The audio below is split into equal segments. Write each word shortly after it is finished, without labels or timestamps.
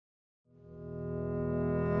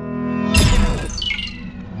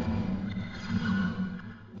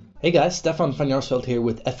Hey guys, Stefan van Jaarsveld here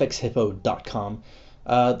with fxhippo.com.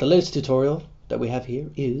 The latest tutorial that we have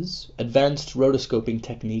here is Advanced Rotoscoping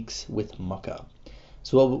Techniques with Mocha.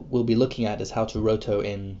 So what we'll be looking at is how to roto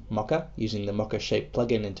in Mocha using the Mocha Shape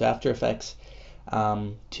plugin into After Effects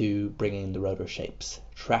to bring in the roto shapes,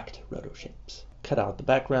 tracked roto shapes. Cut out the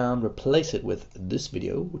background, replace it with this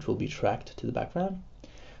video, which will be tracked to the background.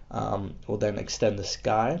 We'll then extend the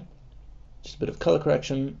sky, just a bit of color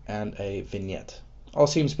correction, and a vignette. All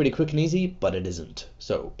seems pretty quick and easy, but it isn't,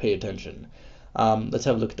 so pay attention. Let's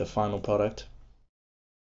have a look at the final product.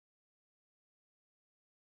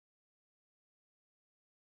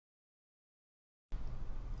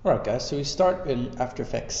 Alright guys, so we start in After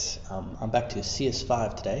Effects. I'm back to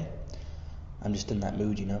CS5 today. I'm just in that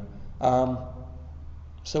mood, you know.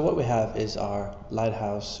 So what we have is our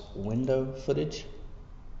lighthouse window footage.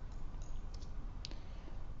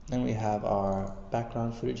 Then we have our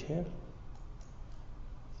background footage here.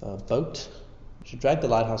 The boat. We should drag the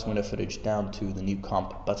lighthouse window footage down to the new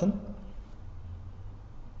comp button.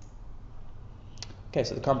 Okay,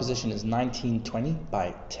 so the composition is 1920 by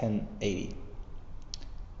 1080.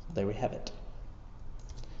 There we have it.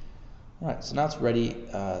 Alright, so now it's ready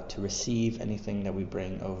to receive anything that we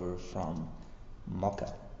bring over from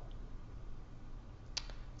Mocha.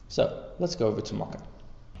 So let's go over to Mocha.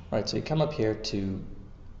 Alright, so you come up here to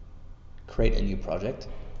create a new project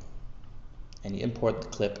and you import the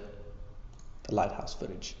clip, the lighthouse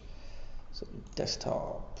footage. So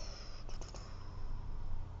desktop,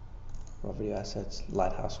 raw video assets,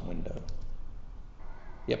 lighthouse window.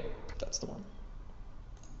 Yep, that's the one.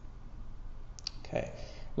 Okay,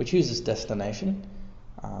 we choose this destination.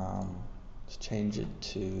 Let's change it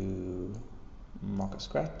to Mocha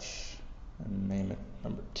Scratch and name it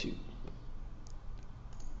number 2.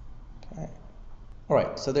 Okay.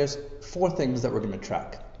 Alright, so there's 4 things that we're going to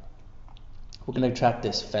track. We're going to track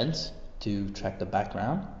this fence to track the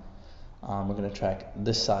background. We're going to track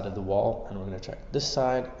this side of the wall, and we're going to track this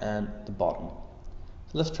side and the bottom.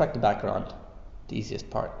 So let's track the background, the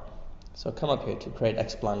easiest part. So come up here to create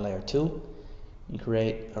X-Spline Layer Tool and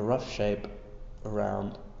create a rough shape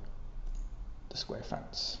around the square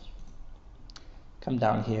fence. Come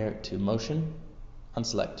down here to Motion,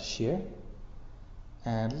 unselect Shear,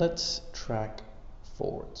 and let's track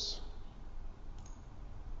forwards.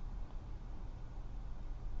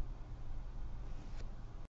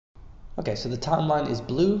 Okay, so the timeline is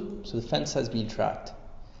blue, so the fence has been tracked.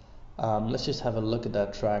 Let's just have a look at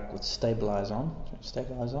that track with stabilize on.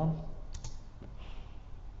 Stabilize on.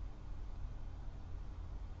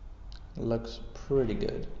 It looks pretty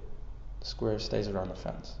good. The square stays around the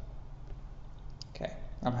fence. Okay,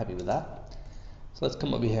 I'm happy with that. So let's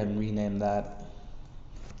come over here and rename that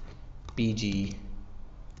BG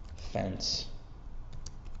fence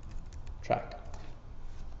track.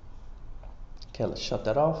 Okay, let's shut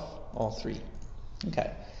that off, all 3.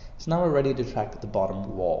 Okay, so now we're ready to track the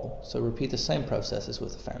bottom wall. So repeat the same process as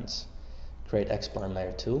with the fence. Create X-Spline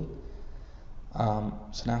Layer Tool.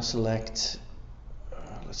 So now select,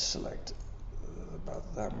 let's select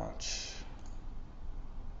about that much.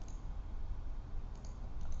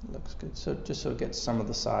 Looks good, so just so it gets some of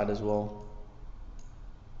the side as well.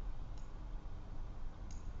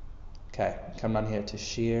 Okay, come down here to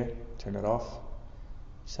Shear, turn it off.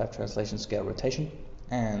 Just have translation, scale, rotation,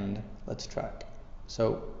 and let's track.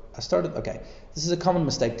 So I started, okay, this is a common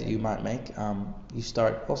mistake that you might make. You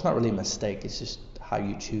start, well, it's not really a mistake, it's just how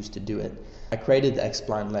you choose to do it. I created the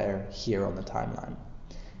X-Spline layer here on the timeline.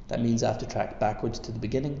 That means I have to track backwards to the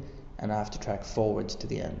beginning, and I have to track forwards to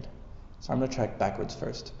the end. So I'm going to track backwards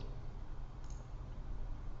first.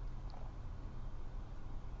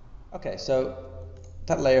 Okay, so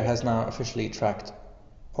that layer has now officially tracked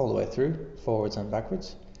all the way through, forwards and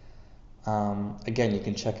backwards. Again, you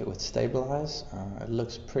can check it with stabilize. It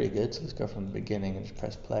looks pretty good, so let's go from the beginning and just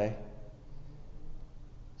press play.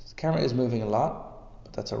 So the camera is moving a lot,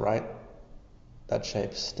 but that's alright. That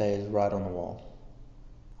shape stays right on the wall.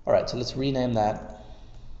 Alright, so let's rename that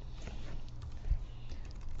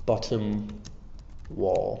bottom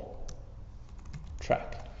wall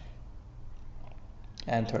track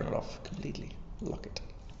and turn it off completely. Lock it.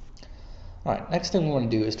 Alright, next thing we want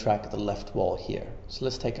to do is track the left wall here. So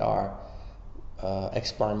let's take our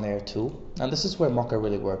X-Spline Layer Tool. Now this is where Mocha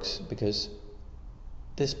really works because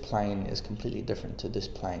this plane is completely different to this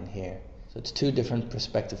plane here. So it's 2 different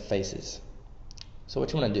perspective faces. So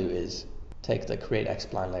what you want to do is take the Create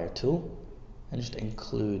X-Spline Layer Tool and just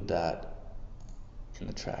include that in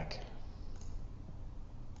the track.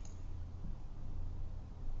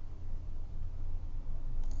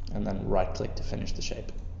 And then right click to finish the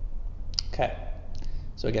shape. Okay,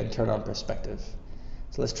 so again, turn on perspective.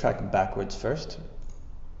 So let's track backwards first.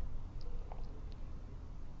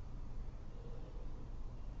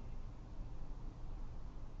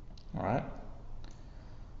 All right,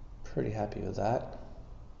 pretty happy with that.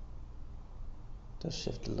 Does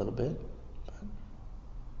shift a little bit, but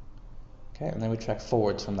okay, and then we track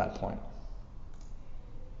forwards from that point.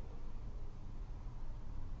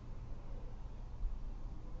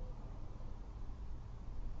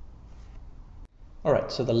 All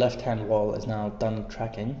right, so the left-hand wall is now done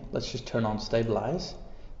tracking. Let's just turn on stabilize,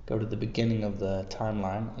 go to the beginning of the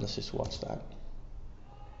timeline, and let's just watch that.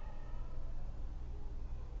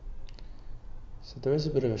 So there is a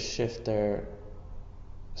bit of a shift there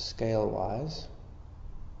scale-wise.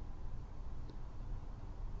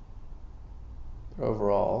 But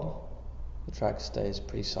overall, the track stays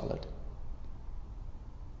pretty solid.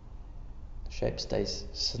 The shape stays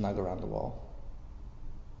snug around the wall.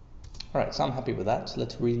 Alright, so I'm happy with that. So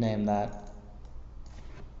let's rename that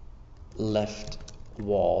left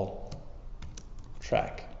wall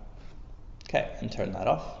track. Okay, and turn that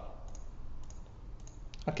off.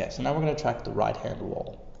 Okay, so now we're going to track the right hand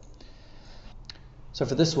wall. So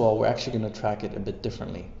for this wall, we're actually going to track it a bit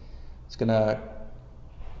differently. It's going to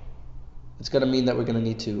mean that we're going to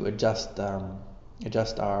need to adjust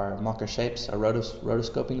our Mocha shapes, our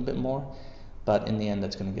rotoscoping a bit more, but in the end,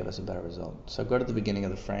 that's going to give us a better result. So go to the beginning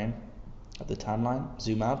of the frame of the timeline,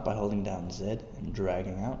 zoom out by holding down Z and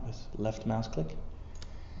dragging out with left mouse click.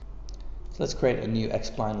 So let's create a new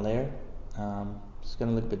X-spline layer. It's going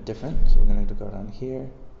to look a bit different, so we're going to go down here,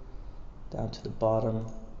 down to the bottom,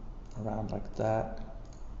 around like that,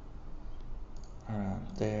 around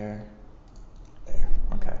there,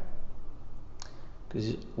 okay.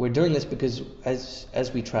 Because we're doing this because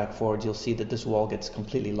as we track forward, you'll see that this wall gets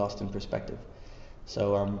completely lost in perspective.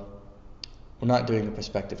 So we're not doing a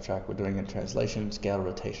perspective track, we're doing a translation, scale,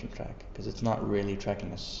 rotation track, because it's not really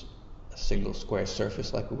tracking a single square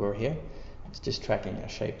surface like we were here. It's just tracking a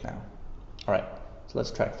shape now. All right, so let's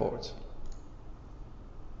track forwards.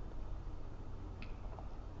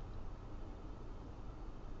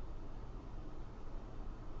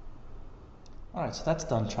 All right, so that's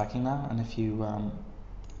done tracking now, and if you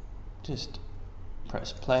just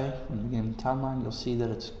press play from the beginning of the timeline, you'll see that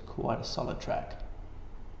it's quite a solid track.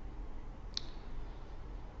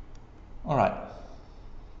 All right,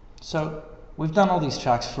 so we've done all these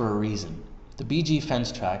tracks for a reason. The BG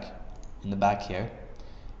fence track in the back here,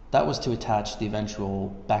 that was to attach the eventual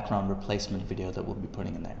background replacement video that we'll be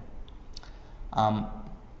putting in there.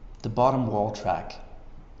 The bottom wall track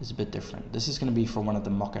is a bit different. This is going to be for one of the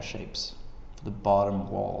Mocha shapes, for the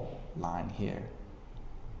bottom wall line here.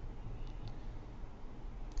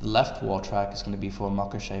 The left wall track is going to be for a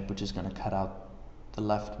Mocha shape, which is going to cut out the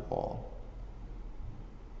left wall.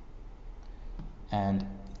 And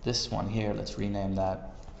this one here, let's rename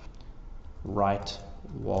that right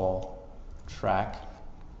wall track.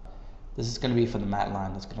 This is going to be for the matte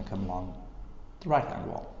line that's going to come along the right hand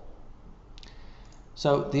wall.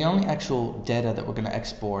 So the only actual data that we're going to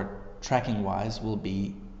export tracking wise will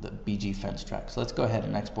be the BG fence track. So let's go ahead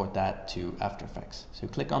and export that to After Effects. So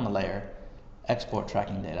click on the layer, export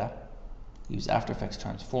tracking data, use After Effects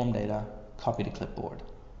transform data, copy to clipboard.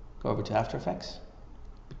 Go over to After Effects,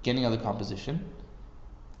 beginning of the composition,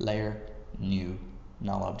 layer, new,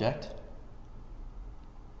 null object.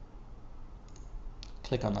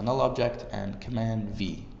 Click on the null object and Command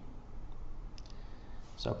V.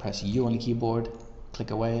 So press U on the keyboard,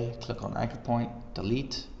 click away, click on anchor point,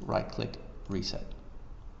 delete, right click, reset.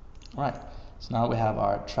 Alright, so now we have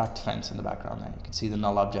our tracked fence in the background there. You can see the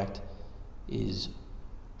null object is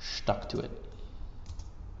stuck to it.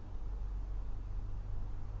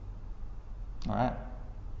 Alright,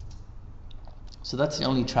 so that's the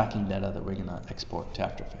only tracking data that we're going to export to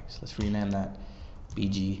After Effects. Let's rename that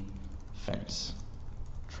BG fence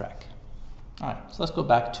track. Alright, so let's go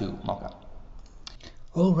back to Mocha.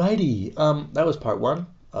 Alrighty, that was part 1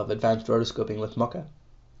 of Advanced Rotoscoping with Mocha.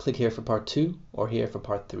 Click here for part 2 or here for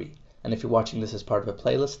part 3. And if you're watching this as part of a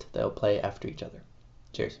playlist, they'll play after each other.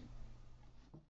 Cheers.